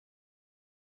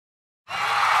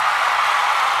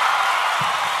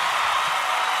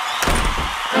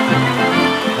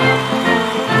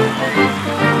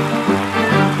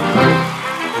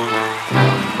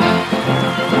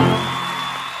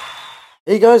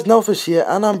Hey guys, Nelfish here,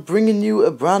 and I'm bringing you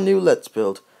a brand new Let's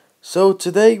Build. So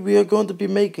today we are going to be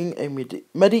making a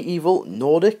medieval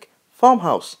Nordic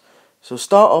farmhouse. So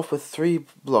start off with 3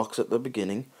 blocks at the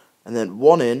beginning, and then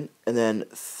 1 in, and then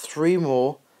 3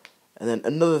 more, and then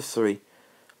another 3.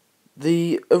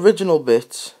 The original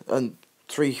bit, and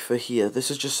 3 for here,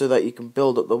 this is just so that you can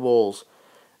build up the walls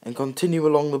and continue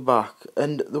along the back.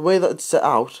 And the way that it's set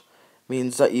out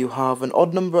means that you have an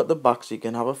odd number at the back so you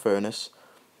can have a furnace.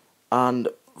 And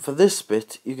for this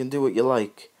bit, you can do what you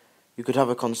like. You could have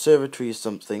a conservatory or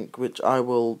something, which I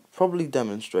will probably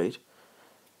demonstrate.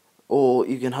 Or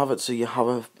you can have it so you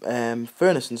have a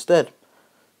furnace instead.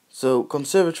 So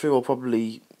conservatory will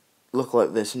probably look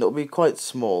like this, and it'll be quite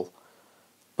small.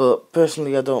 But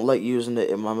personally, I don't like using it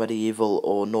in my medieval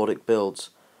or Nordic builds.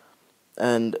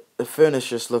 And the furnace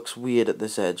just looks weird at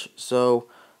this edge. So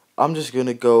I'm just going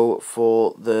to go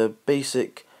for the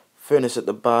basic furnace at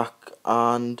the back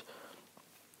and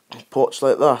porch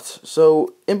like that.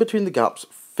 So in between the gaps,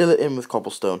 fill it in with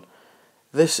cobblestone.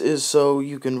 This is so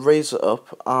you can raise it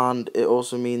up, and it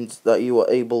also means that you are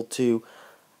able to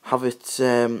have it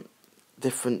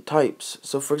different types.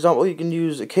 So for example, you can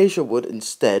use acacia wood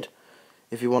instead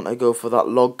if you want to go for that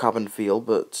log cabin feel,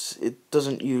 but it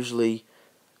doesn't usually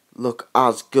look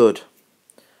as good.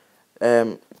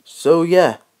 So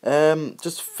yeah,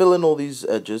 just fill in all these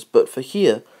edges, but for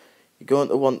here you're going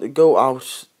to want to go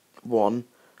out one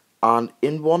and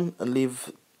in one and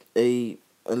leave and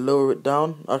lower it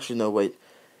down. Actually no, wait,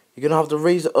 you're gonna have to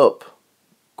raise it up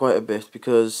quite a bit,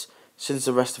 because since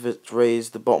the rest of it's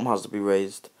raised, the bottom has to be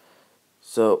raised.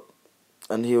 So,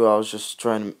 and here I was just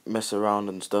trying to mess around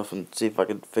and stuff and see if I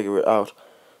could figure it out.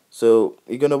 So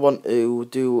you're gonna want to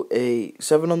do a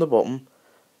 7 on the bottom,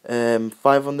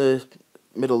 5 on the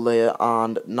middle layer,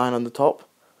 and 9 on the top,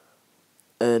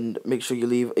 and make sure you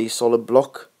leave a solid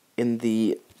block in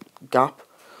the gap.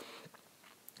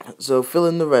 So fill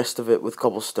in the rest of it with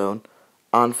cobblestone,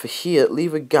 and for here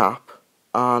leave a gap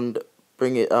and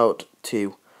bring it out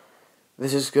 2.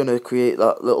 This is going to create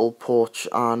that little porch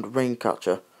and rain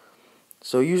catcher.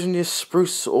 So using your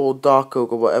spruce or dark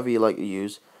oak or whatever you like to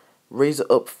use, raise it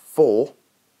up 4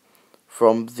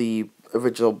 from the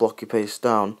original block you placed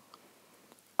down,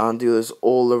 and do this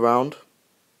all around.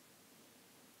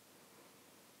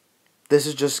 This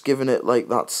is just giving it like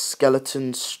that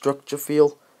skeleton structure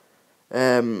feel.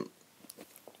 And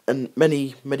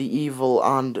many medieval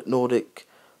and Nordic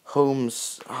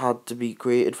homes had to be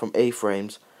created from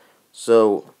A-frames,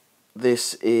 so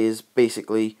this is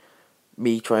basically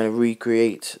me trying to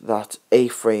recreate that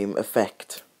A-frame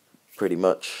effect, pretty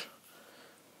much.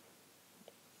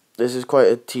 This is quite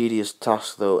a tedious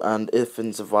task though, and if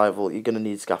in survival you're going to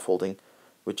need scaffolding,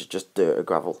 which is just dirt or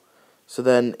gravel. So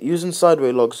then using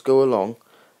sideways logs go along,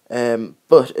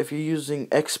 but if you're using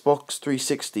Xbox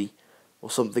 360 or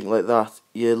something like that,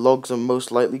 your logs are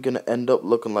most likely going to end up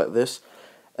looking like this.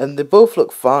 And they both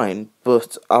look fine,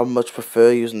 but I much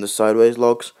prefer using the sideways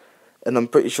logs, and I'm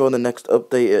pretty sure in the next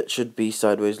update it should be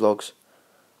sideways logs.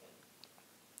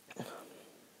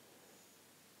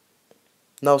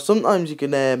 Now sometimes you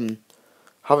can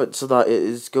have it so that it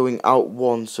is going out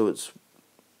one, so it's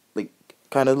like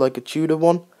kind of like a Tudor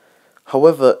one.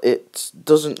 However, it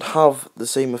doesn't have the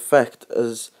same effect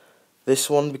as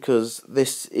this one, because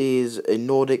this is a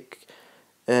Nordic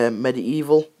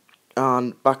medieval,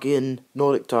 and back in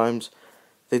Nordic times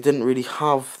they didn't really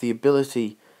have the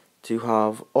ability to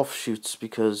have offshoots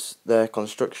because their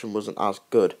construction wasn't as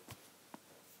good.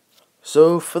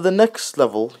 So for the next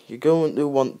level you're going to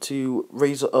want to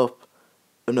raise it up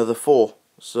another 4.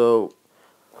 So,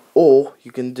 or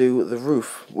you can do the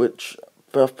roof, which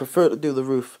I prefer to do the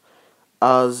roof,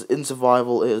 as in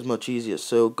survival it is much easier.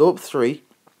 So go up 3,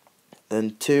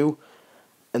 then 2,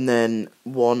 and then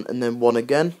 1, and then 1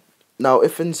 again. Now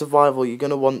if in survival you're going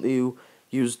to want to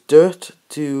use dirt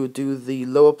to do the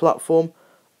lower platform,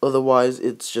 otherwise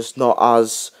it's just not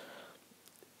as,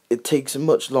 it takes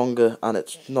much longer and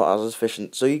it's not as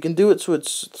efficient. So you can do it so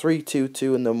it's 3, 2,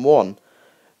 2, and then 1,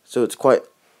 so it's quite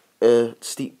a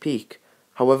steep peak.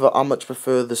 However, I much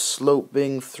prefer the slope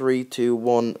being 3, 2,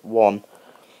 1, 1,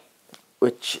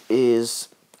 which is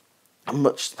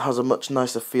has a much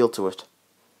nicer feel to it.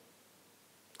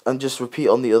 And just repeat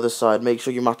on the other side. Make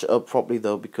sure you match it up properly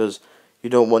though, because you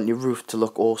don't want your roof to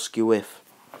look all skew-if,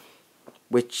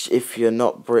 which, if you're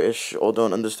not British or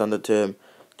don't understand the term,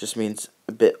 just means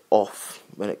a bit off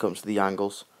when it comes to the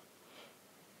angles.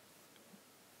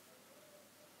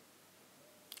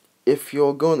 If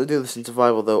you're going to do this in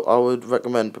survival though, I would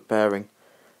recommend preparing.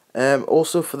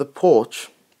 Also for the porch,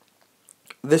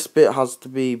 this bit has to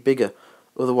be bigger,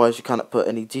 otherwise you cannot put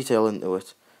any detail into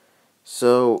it.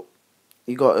 So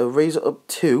you got to raise it up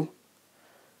 2,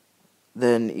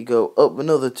 then you go up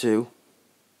another 2,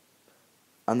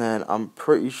 and then I'm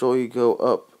pretty sure you go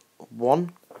up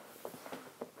 1,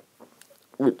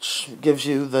 which gives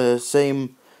you the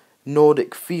same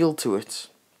Nordic feel to it,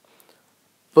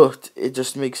 but it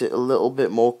just makes it a little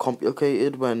bit more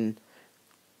complicated when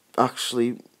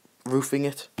actually roofing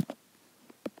it.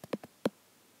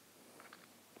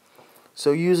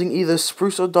 So using either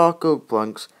spruce or dark oak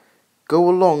planks, go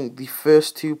along the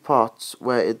first 2 parts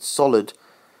where it's solid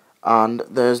and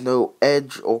there's no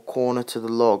edge or corner to the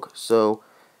log. So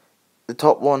the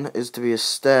top one is to be a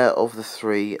stair of the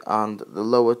 3 and the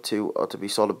lower 2 are to be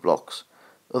solid blocks.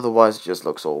 Otherwise it just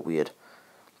looks all weird.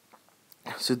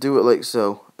 So do it like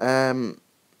so.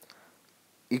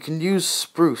 You can use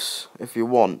spruce if you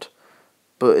want,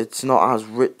 but it's not as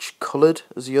rich coloured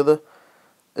as the other.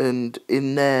 And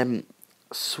in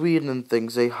Sweden and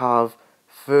things, they have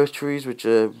fir trees which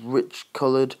are rich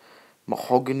coloured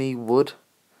mahogany wood,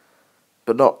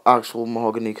 but not actual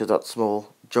mahogany because that's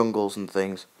small, jungles and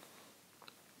things.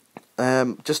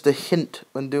 Just a hint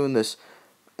when doing this,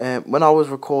 when I was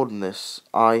recording this,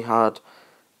 I had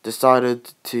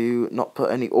decided to not put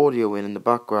any audio in the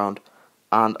background,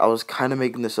 and I was kind of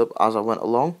making this up as I went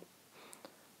along,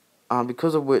 and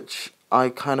because of which I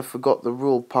kind of forgot the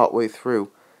rule partway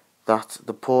through, that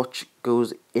the porch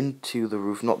goes into the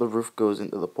roof, not the roof goes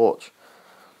into the porch,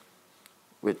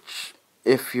 which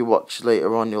if you watch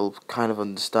later on you'll kind of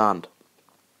understand.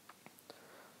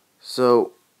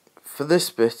 So for this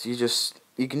bit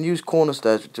you can use corner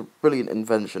stairs, which is a brilliant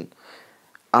invention,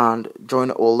 and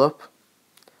join it all up.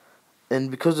 And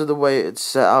because of the way it's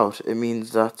set out, it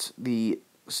means that the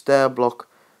stair block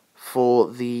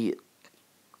for the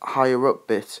higher up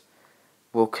bit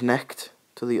will connect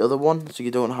to the other one, so you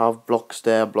don't have block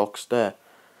stair, block stair.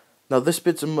 Now this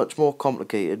bit's much more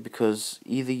complicated because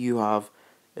either you have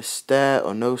a stair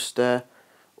or no stair,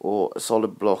 or a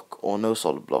solid block or no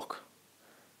solid block.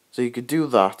 So you could do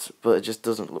that, but it just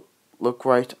doesn't look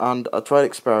right, and I tried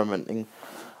experimenting,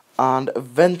 and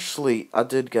eventually I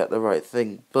did get the right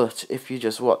thing, but if you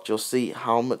just watch, you'll see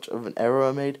how much of an error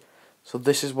I made. So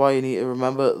this is why you need to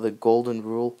remember the golden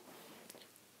rule.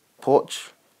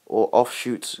 Porch or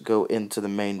offshoots go into the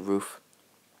main roof.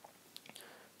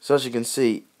 So as you can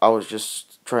see, I was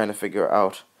just trying to figure it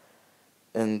out.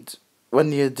 And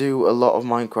when you do a lot of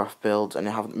Minecraft builds and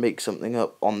you have to make something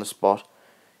up on the spot,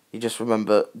 you just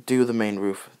remember, do the main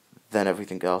roof, then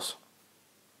everything else.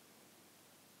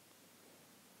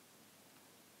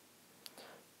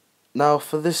 Now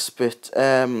for this bit,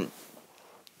 I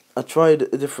tried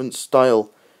a different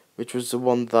style, which was the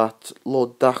one that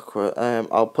Lord Dacra,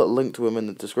 I'll put a link to him in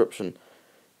the description,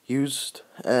 used.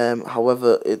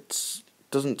 However, it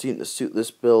doesn't seem to suit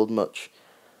this build much,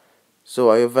 so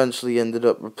I eventually ended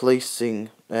up replacing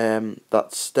that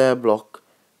stair block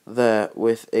there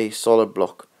with a solid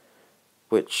block,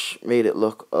 which made it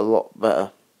look a lot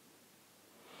better.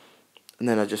 And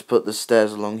then I just put the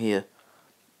stairs along here.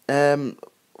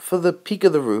 For the peak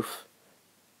of the roof,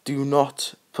 do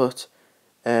not put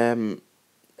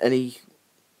any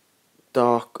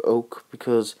dark oak,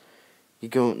 because you're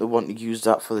going to want to use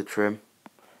that for the trim.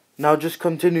 Now just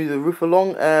continue the roof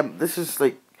along. This is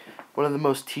like one of the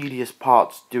most tedious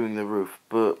parts, doing the roof,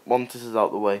 but once this is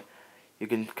out the way, you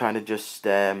can kind of just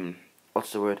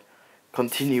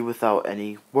continue without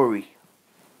any worry,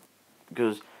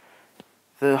 because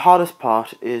the hardest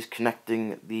part is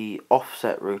connecting the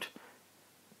offset roof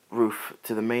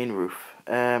to the main roof,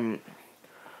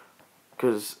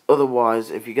 because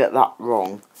otherwise if you get that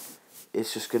wrong,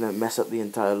 it's just going to mess up the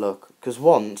entire look. Because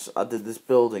once I did this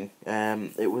building,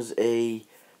 it was a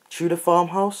Tudor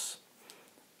farmhouse,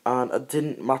 and I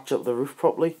didn't match up the roof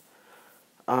properly,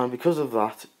 and because of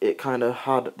that it kind of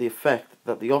had the effect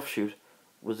that the offshoot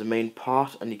was the main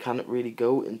part and you can't really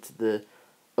go into the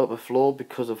upper floor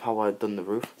because of how I had done the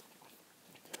roof.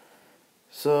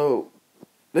 So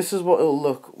this is what it'll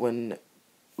look when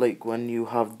you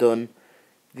have done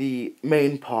the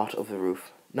main part of the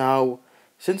roof. Now,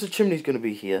 since the chimney's going to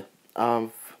be here,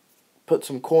 I've put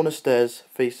some corner stairs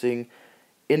facing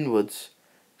inwards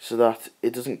so that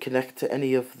it doesn't connect to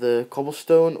any of the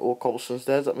cobblestone or cobblestone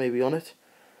stairs that may be on it.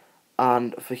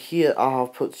 And for here I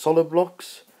have put solid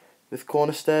blocks with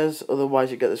corner stairs,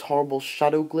 otherwise you get this horrible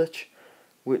shadow glitch,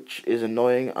 which is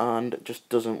annoying and just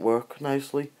doesn't work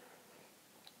nicely.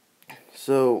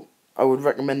 So I would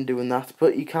recommend doing that,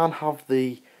 but you can have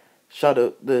the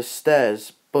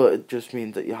stairs, but it just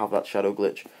means that you have that shadow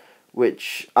glitch,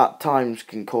 which at times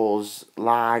can cause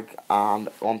lag and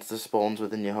monster spawns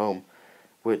within your home,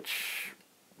 which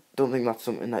don't think that's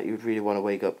something that you'd really want to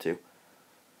wake up to.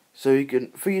 So you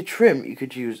can, for your trim, you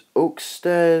could use oak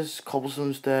stairs,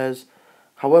 cobblestone stairs.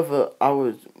 However, I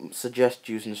would suggest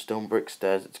using stone brick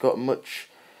stairs. It's got a much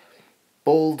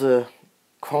bolder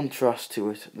contrast to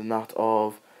it than that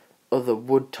of other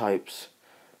wood types,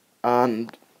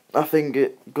 and I think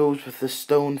it goes with the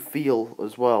stone feel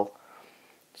as well.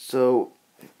 So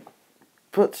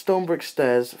put stone brick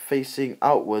stairs facing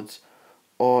outwards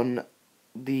on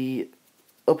the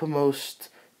uppermost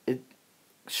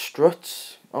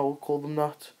struts, I will call them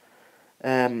that,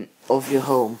 of your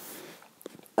home,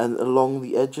 and along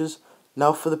the edges.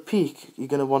 Now for the peak, you're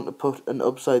going to want to put an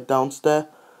upside down stair.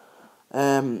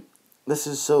 This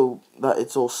is so that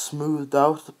it's all smoothed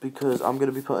out, because I'm going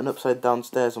to be putting upside down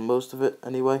stairs on most of it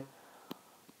anyway.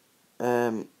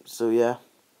 So yeah.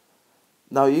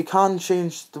 Now you can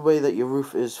change the way that your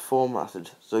roof is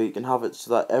formatted, so you can have it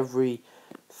so that every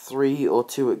 3 or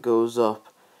 2 it goes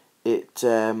up, it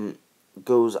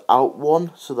goes out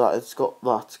 1, so that it's got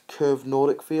that curved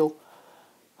Nordic feel.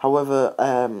 However,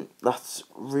 that's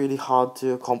really hard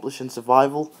to accomplish in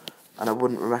survival, and I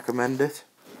wouldn't recommend it.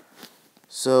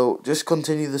 So just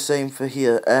continue the same for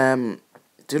here.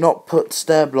 Do not put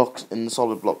stair blocks in the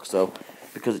solid blocks though,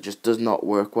 because it just does not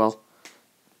work well.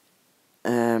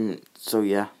 So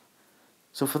yeah.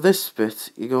 So for this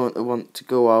bit, you're going to want to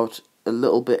go out a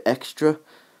little bit extra,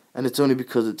 and it's only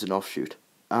because it's an offshoot.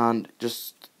 And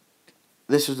just,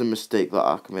 this was a mistake that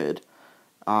I committed,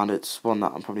 and it's one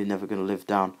that I'm probably never going to live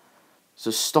down.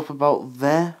 So stop about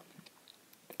there,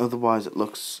 otherwise it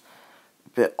looks a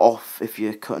bit off if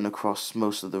you're cutting across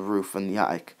most of the roof and the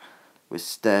attic with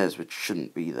stairs which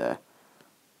shouldn't be there.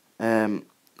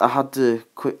 I had to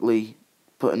quickly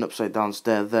put an upside down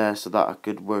stair there so that I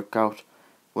could work out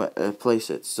where to place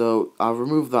it. So I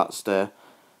removed that stair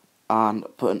and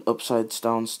put an upside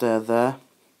down stair there.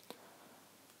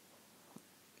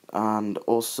 And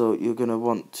also you're going to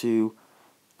want to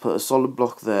put a solid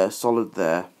block there, solid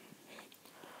there,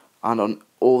 and on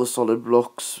all the solid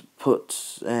blocks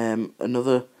put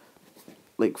another,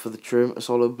 like for the trim, a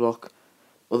solid block.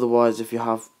 Otherwise, if you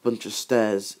have a bunch of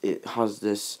stairs, it has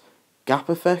this gap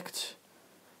effect,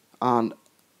 and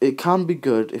it can be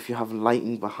good if you have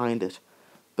lighting behind it,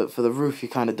 but for the roof you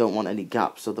kind of don't want any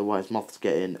gaps, otherwise moths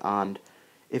get in, and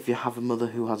if you have a mother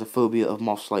who has a phobia of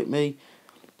moths like me,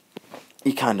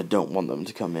 you kind of don't want them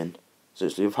to come in.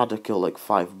 Seriously, I've had to kill like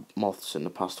 5 moths in the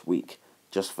past week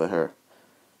just for her.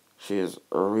 She is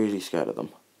really scared of them.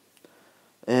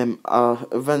 I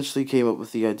eventually came up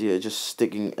with the idea of just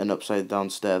sticking an upside down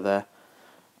stair there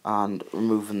and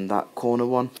removing that corner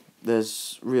one.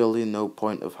 There's really no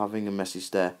point of having a messy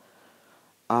stair.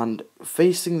 And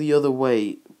facing the other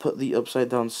way, put the upside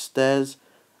down stairs,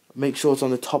 make sure it's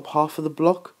on the top half of the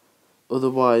block,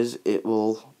 otherwise it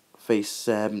will face,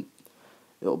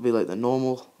 it'll be like the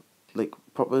normal, like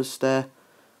proper stair,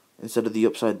 instead of the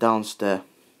upside down stair.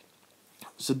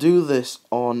 So do this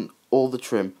on all the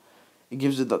trim. It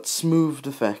gives it that smoothed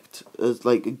effect, as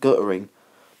like a guttering,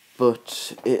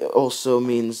 but it also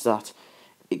means that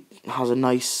it has a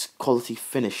nice quality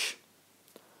finish.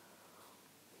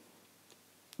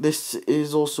 This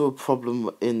is also a problem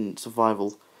in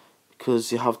survival,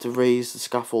 because you have to raise the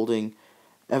scaffolding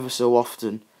ever so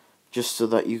often just so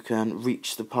that you can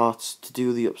reach the parts to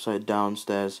do the upside down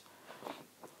stairs.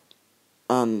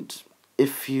 And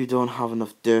if you don't have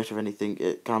enough dirt or anything,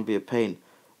 it can be a pain,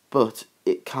 but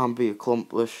it can be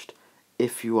accomplished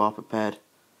if you are prepared.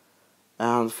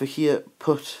 And for here,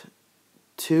 put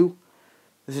 2.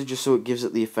 This is just so it gives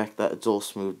it the effect that it's all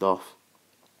smoothed off.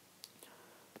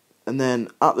 And then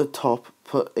at the top,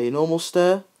 put a normal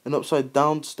stair, an upside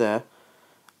down stair,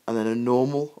 and then a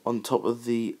normal on top of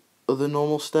the other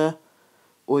normal stair.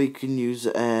 Or you can use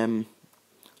a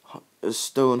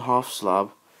stone half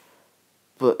slab,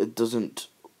 but it doesn't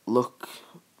look,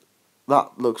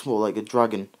 that looks more like a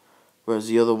dragon, whereas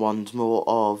the other one's more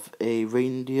of a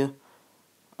reindeer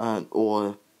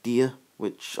or deer,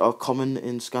 which are common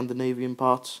in Scandinavian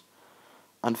parts.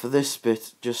 And for this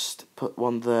bit, just put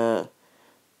one there,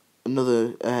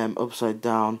 another upside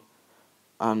down,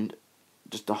 and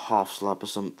just a half slab or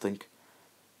something,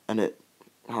 and it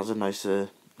has a nice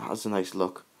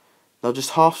look. Now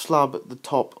just half slab at the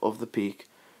top of the peak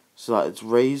so that it's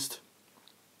raised.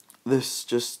 This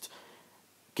just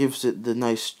gives it the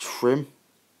nice trim.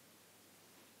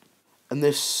 And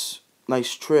this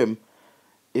nice trim,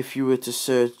 if you were to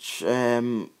search,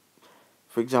 for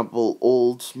example,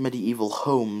 old medieval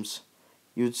homes,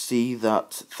 you would see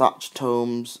that thatched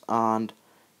homes and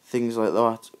things like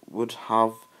that would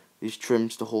have these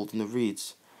trims to hold in the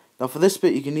reeds. Now for this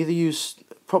bit, you can either use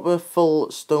proper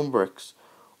full stone bricks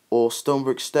or stone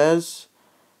brick stairs.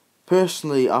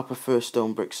 Personally, I prefer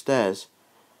stone brick stairs,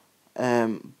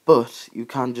 but you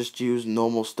can just use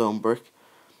normal stone brick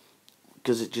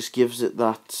because it just gives it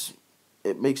that,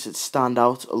 it makes it stand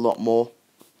out a lot more.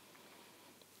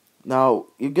 Now,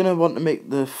 you're going to want to make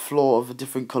the floor of a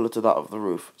different colour to that of the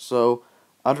roof, so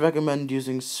I'd recommend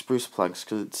using spruce planks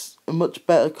because it's a much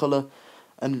better colour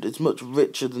and it's much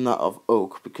richer than that of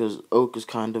oak, because oak is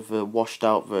kind of a washed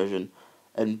out version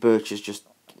and birch is just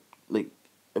like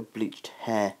a bleached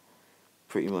hair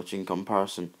pretty much in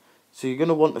comparison. So you're going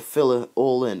to want to fill it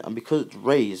all in, and because it's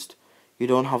raised you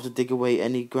don't have to dig away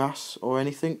any grass or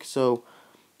anything, so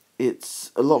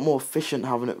it's a lot more efficient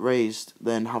having it raised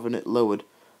than having it lowered.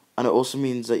 And it also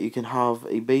means that you can have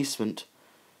a basement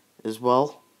as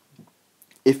well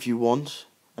if you want,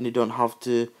 and you don't have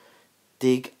to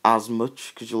dig as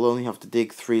much because you'll only have to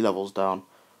dig 3 levels down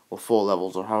or 4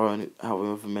 levels or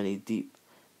however many deep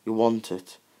you want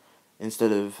it,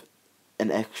 instead of an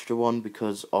extra one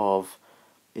because of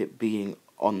it being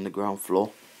on the ground floor.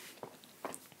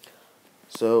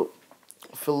 So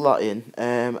fill that in,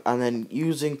 and then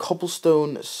using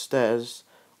cobblestone stairs,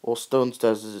 or stone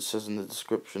stairs as it says in the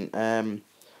description,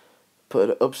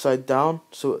 put it upside down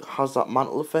so it has that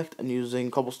mantle effect, and using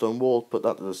cobblestone wall, put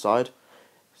that to the side.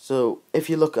 So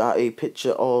if you look at a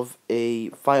picture of a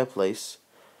fireplace,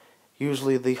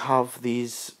 usually they have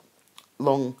these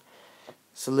long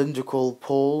cylindrical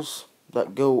poles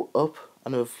that go up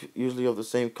and are usually of the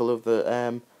same colour of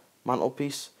the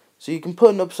mantelpiece. So you can put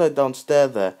an upside down stair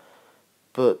there,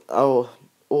 but or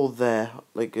there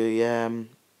like a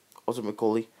what's it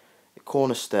called, a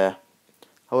corner stair.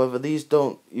 However, these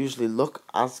don't usually look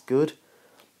as good,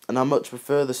 and I much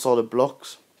prefer the solid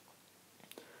blocks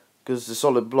because the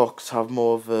solid blocks have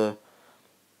more of a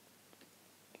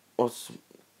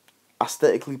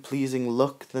aesthetically pleasing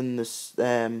look than this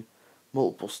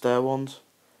multiple stair ones.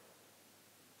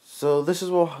 So this is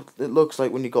what it looks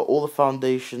like when you got all the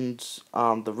foundations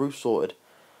and the roof sorted.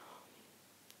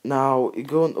 Now you're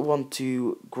going to want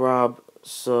to grab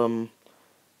some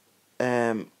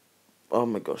oh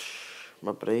my gosh,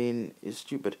 my brain is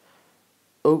stupid,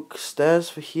 oak stairs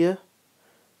for here,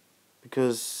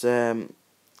 because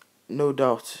no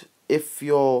doubt if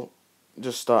you're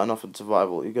just starting off in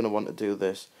survival, you're going to want to do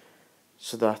this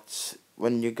so that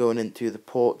when you're going into the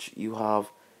porch you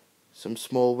have some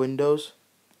small windows.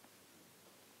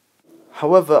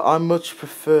 However, I much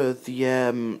prefer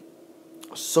the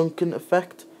sunken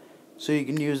effect, so you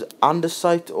can use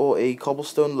andesite or a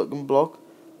cobblestone looking block,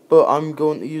 but I'm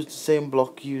going to use the same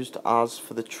block used as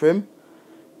for the trim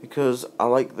because I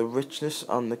like the richness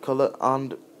and the colour.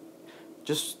 And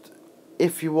just,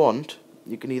 if you want,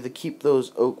 you can either keep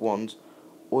those oak ones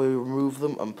or remove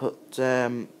them and put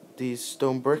these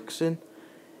stone bricks in.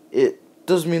 It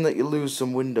does mean that you lose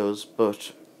some windows,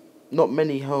 but not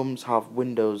many homes have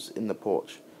windows in the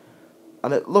porch,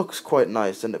 and it looks quite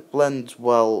nice and it blends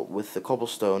well with the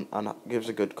cobblestone and gives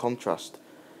a good contrast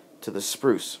to the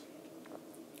spruce.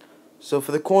 So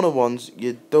for the corner ones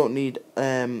you don't need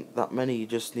that many, you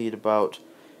just need about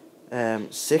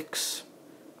 6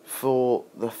 for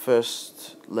the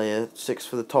first layer, 6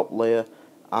 for the top layer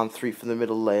and 3 for the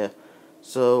middle layer.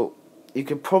 So you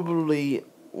could probably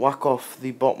whack off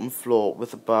the bottom floor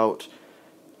with about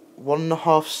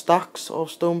 1.5 stacks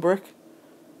of stone brick,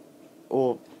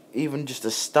 or even just a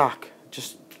stack,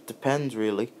 just depends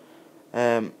really.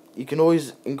 You can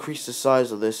always increase the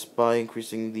size of this by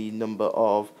increasing the number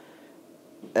of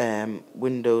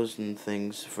windows and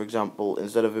things. For example,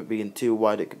 instead of it being 2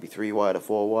 wide, it could be 3 wide or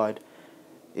 4 wide.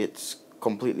 It's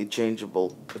completely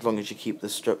changeable as long as you keep the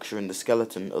structure in the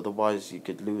skeleton, otherwise you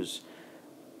could lose,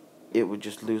 it would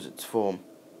just lose its form.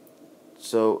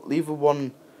 So leave a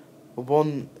one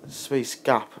space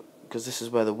gap because this is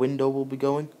where the window will be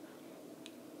going.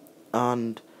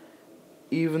 And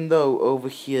even though over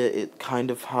here it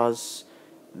kind of has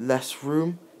less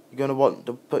room, you're going to want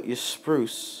to put your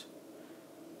spruce,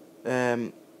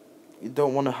 you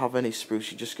don't want to have any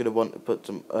spruce, you're just going to want to put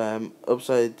some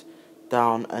upside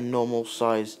down and normal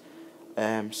size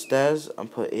stairs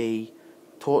and put a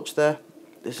torch there.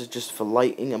 This is just for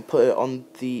lighting, and put it on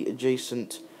the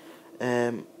adjacent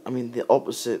the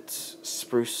opposite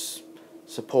spruce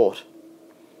support.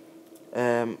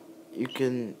 You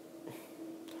can,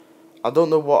 I don't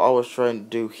know what I was trying to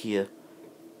do here,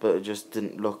 but it just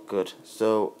didn't look good,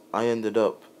 so I ended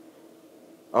up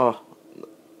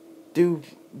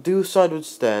do sideward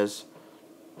stairs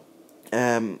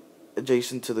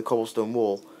adjacent to the cobblestone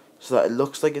wall so that it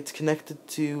looks like it's connected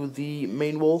to the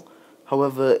main wall.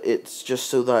 However, it's just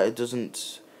so that it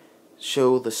doesn't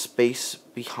show the space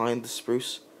behind the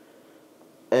spruce.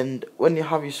 And when you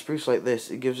have your spruce like this,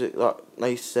 it gives it that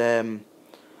nice, it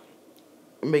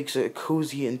makes it a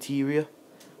cozy interior.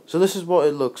 So this is what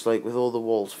it looks like with all the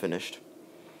walls finished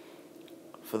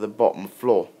for the bottom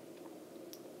floor.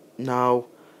 Now,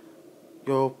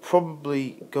 you're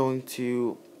probably going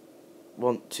to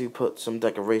want to put some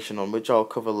decoration on, which I'll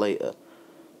cover later.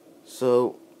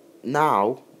 So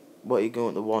now, what you're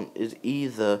going to want is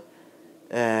either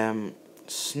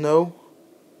snow,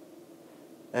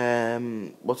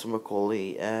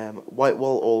 white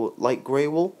wool or light grey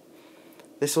wool.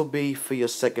 This will be for your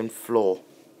second floor,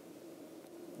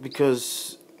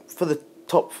 because for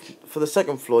the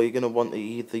second floor you're going to want to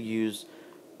either use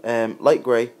light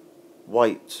grey,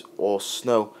 white or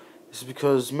snow. This is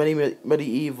because many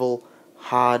medieval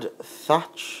had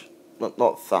thatch,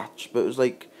 not thatch, but it was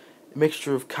like a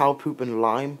mixture of cow poop and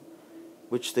lime,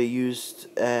 which they used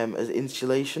as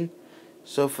insulation.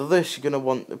 So for this, you're going to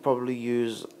want to probably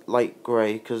use light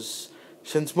grey, because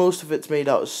since most of it's made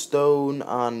out of stone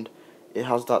and it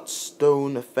has that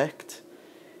stone effect,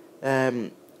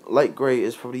 light grey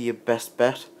is probably your best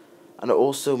bet, and it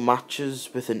also matches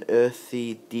with an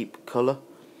earthy, deep colour.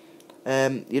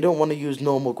 You don't want to use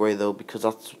normal grey though, because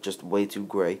that's just way too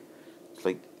grey. It's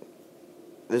like,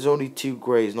 there's only 2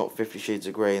 greys, not 50 shades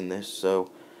of grey in this,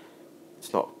 so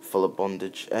it's not full of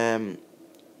bondage.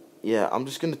 Yeah, I'm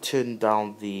just going to turn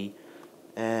down the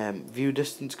view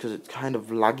distance because it's kind of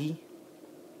laggy.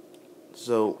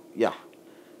 So, yeah.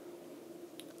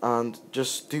 And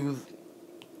just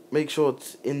make sure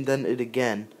it's indented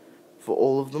again for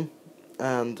all of them,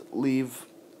 and leave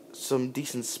some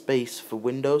decent space for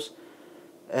windows.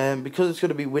 Because it's going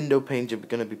to be window panes you're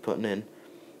going to be putting in,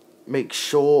 make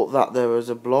sure that there is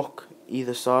a block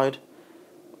either side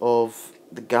of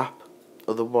the gap.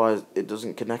 Otherwise it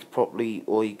doesn't connect properly,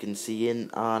 or you can see in,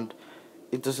 and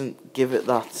it doesn't give it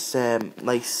that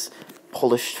nice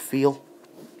polished feel,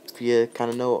 if you kind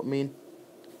of know what I mean.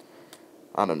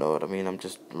 I don't know what I mean, I'm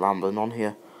just rambling on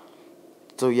here.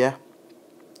 So yeah,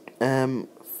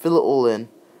 fill it all in,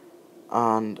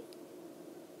 and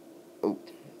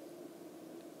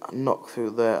knock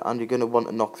through there, and you're going to want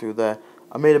to knock through there.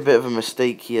 I made a bit of a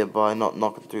mistake here by not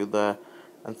knocking through there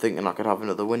and thinking I could have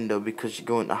another window, because you're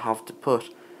going to have to put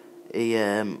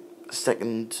a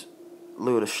second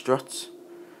load of struts.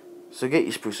 So get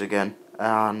your spruce again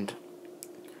and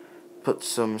put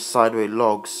some sideway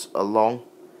logs along.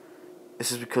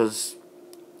 This is because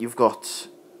you've got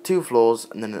 2 floors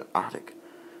and then an attic,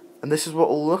 and this is what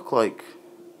it'll look like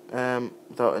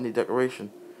without any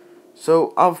decoration.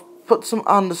 So I've put some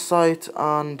andesite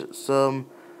and some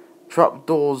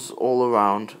trapdoors all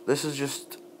around. This is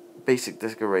just basic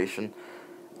decoration,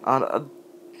 and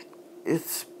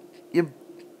it's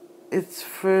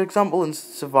for example in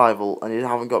survival and you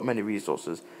haven't got many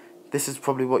resources, this is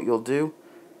probably what you'll do,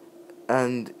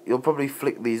 and you'll probably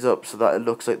flick these up so that it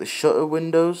looks like the shutter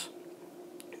windows,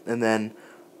 and then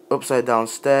upside down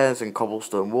stairs and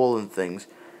cobblestone wall and things.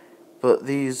 But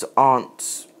these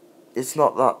aren't, it's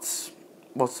not that,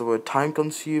 what's the word, time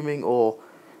consuming or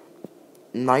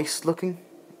nice looking.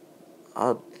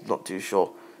 I'm not too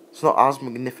sure. It's not as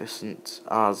magnificent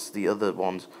as the other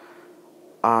ones,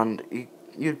 and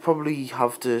you'd probably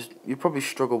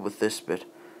struggle with this bit.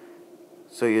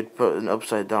 So you'd put an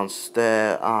upside down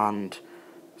stair and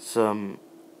some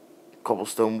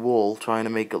cobblestone wall, trying to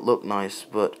make it look nice,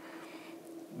 but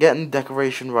getting the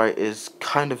decoration right is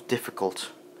kind of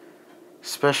difficult,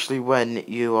 especially when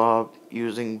you are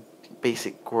using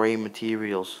basic grey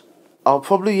materials. I'll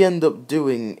probably end up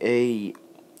doing a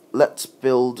let's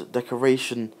build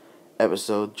decoration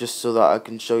episode, just so that I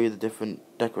can show you the different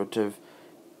decorative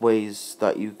ways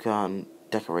that you can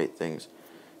decorate things.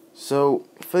 So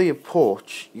for your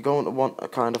porch, you're going to want to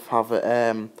kind of have it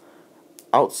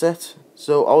outset.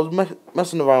 So I was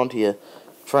messing around here,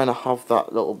 trying to have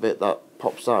that little bit that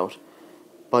pops out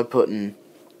by putting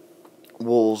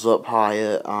walls up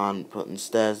higher and putting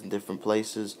stairs in different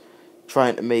places,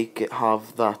 trying to make it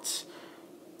have that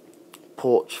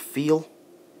porch feel,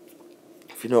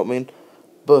 if you know what I mean.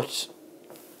 But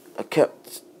I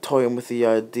kept toying with the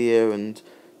idea, and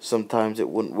sometimes it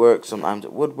wouldn't work, sometimes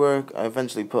it would work. I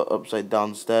eventually put upside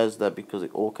down stairs there because it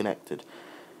all connected,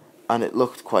 and it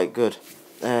looked quite good.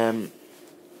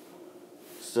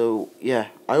 So yeah,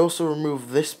 I also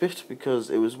removed this bit because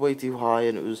it was way too high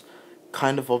and it was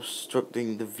kind of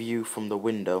obstructing the view from the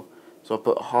window. So I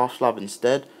put a half slab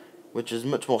instead, which is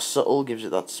much more subtle, gives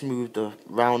it that smooth,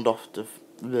 round off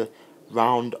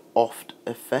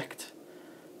effect.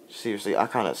 Seriously, I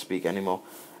cannot speak anymore.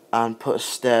 And put a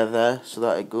stair there so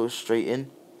that it goes straight in.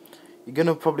 You're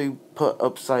gonna probably put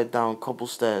upside down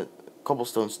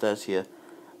cobblestone stairs here,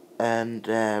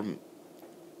 and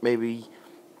maybe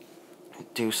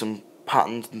do some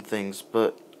patterns and things,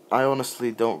 but I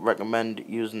honestly don't recommend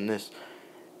using this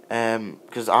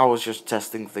because I was just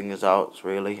testing things out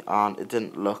really, and it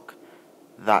didn't look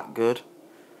that good.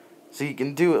 So you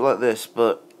can do it like this,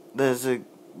 but there's a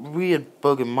weird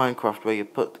bug in Minecraft where you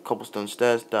put the cobblestone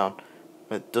stairs down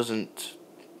and it doesn't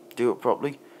do it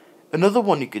properly. Another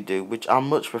one you could do, which I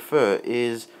much prefer,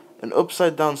 is an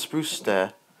upside down spruce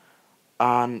stair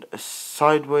and a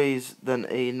sideways, then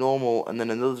a normal, and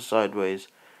then another sideways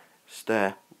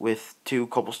stair with two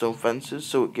cobblestone fences,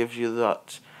 so it gives you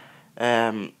that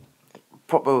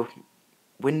proper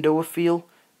window feel.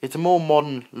 It's a more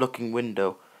modern looking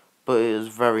window, but it is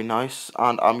very nice,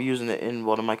 and I'm using it in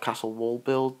one of my castle wall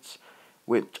builds,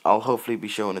 which I'll hopefully be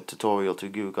showing a tutorial to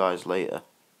you guys later.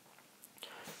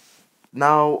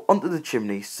 Now onto the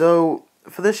chimney. So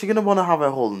for this you're going to want to have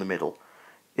a hole in the middle.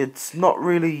 It's not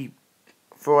really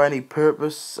for any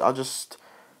purpose,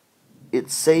 it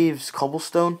saves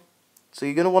cobblestone. So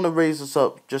you're going to want to raise this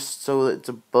up just so that it's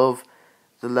above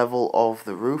the level of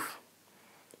the roof.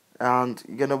 And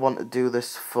you're going to want to do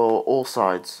this for all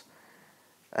sides.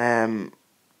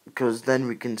 Because then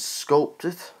we can sculpt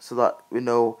it so that we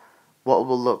know what it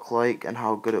will look like and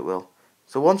how good it will.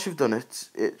 So once you've done it,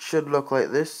 it should look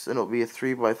like this, and it'll be a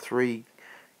 3x3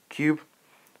 cube.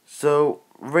 So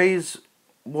raise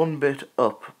one bit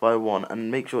up by one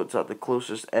and make sure it's at the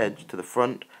closest edge to the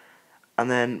front,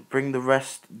 and then bring the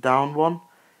rest down one,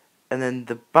 and then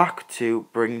the back two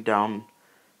bring down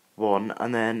one,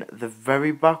 and then the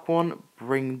very back one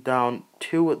bring down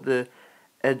two at the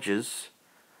edges.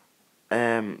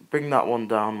 Bring that one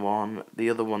down one, the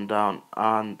other one down,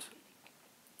 and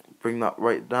bring that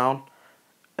right down,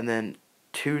 and then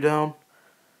two down.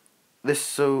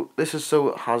 This is so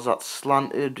it has that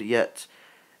slanted yet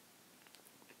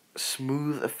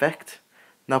smooth effect.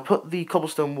 Now put the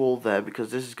cobblestone wall there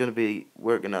because this is going to be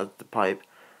working as the pipe,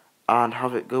 and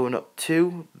have it going up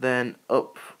two, then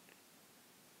up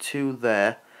two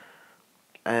there.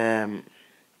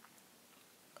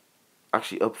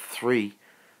 Actually up three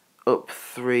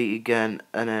again,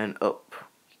 and then up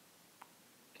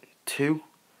two,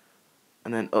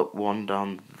 and then up one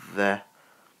down there.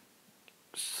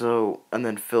 So, and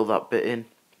then fill that bit in.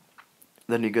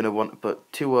 Then you're going to want to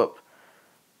put two up,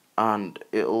 and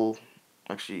it'll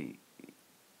actually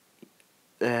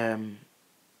yeah,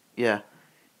 you're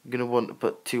going to want to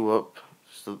put two up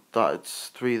so that it's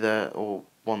three there or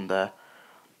one there.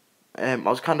 I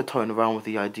was kind of toying around with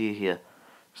the idea here.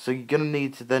 So you're going to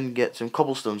need to then get some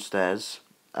cobblestone stairs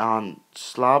and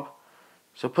slab.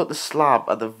 So put the slab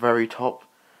at the very top.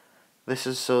 This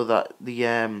is so that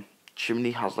the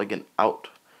chimney has like an out,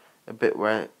 a bit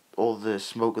where all the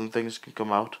smoke and things can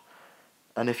come out.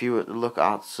 And if you were to look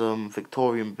at some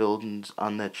Victorian buildings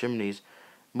and their chimneys,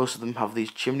 most of them have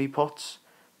these chimney pots.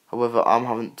 However, I'm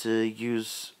having to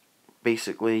use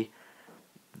basically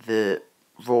the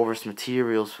rawest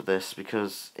materials for this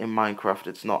because in Minecraft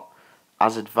it's not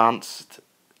as advanced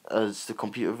as the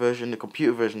computer version. The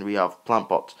computer version we have plant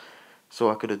pots,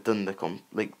 so I could have done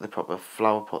the proper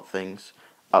flower pot things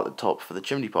at the top for the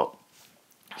chimney pot.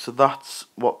 So that's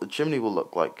what the chimney will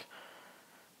look like.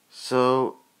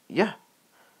 So yeah,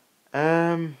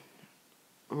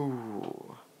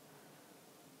 ooh.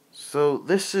 So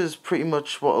this is pretty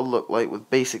much what it'll look like with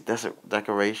basic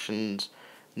decorations,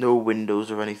 no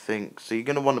windows or anything. So you're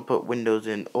gonna want to put windows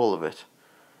in all of it.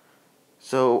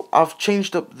 So I've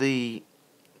changed up the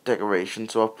decoration,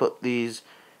 so I've put these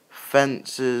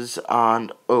fences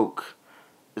and oak,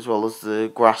 as well as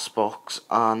the grass box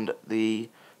and the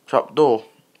trapdoor.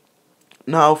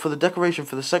 Now for the decoration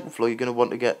for the second floor, you're going to want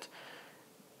to get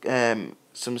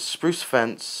some spruce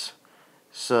fence,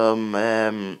 some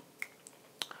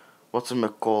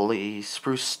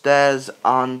spruce stairs,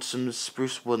 and some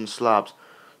spruce wooden slabs.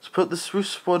 So put the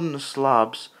spruce wooden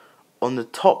slabs on the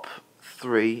top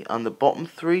three and the bottom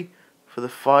three for the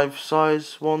 5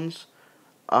 size ones,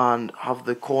 and have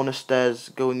the corner stairs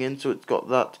going in so it's got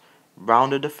that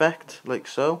rounded effect like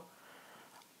so.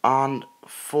 And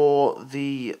for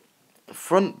the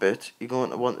front bit, you're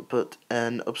going to want to put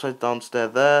an upside down stair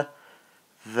there,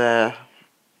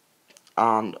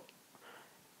 and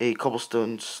a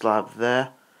cobblestone slab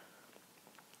there,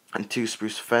 and 2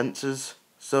 spruce fences.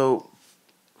 So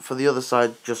for the other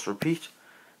side, just repeat.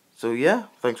 So yeah,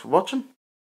 thanks for watching.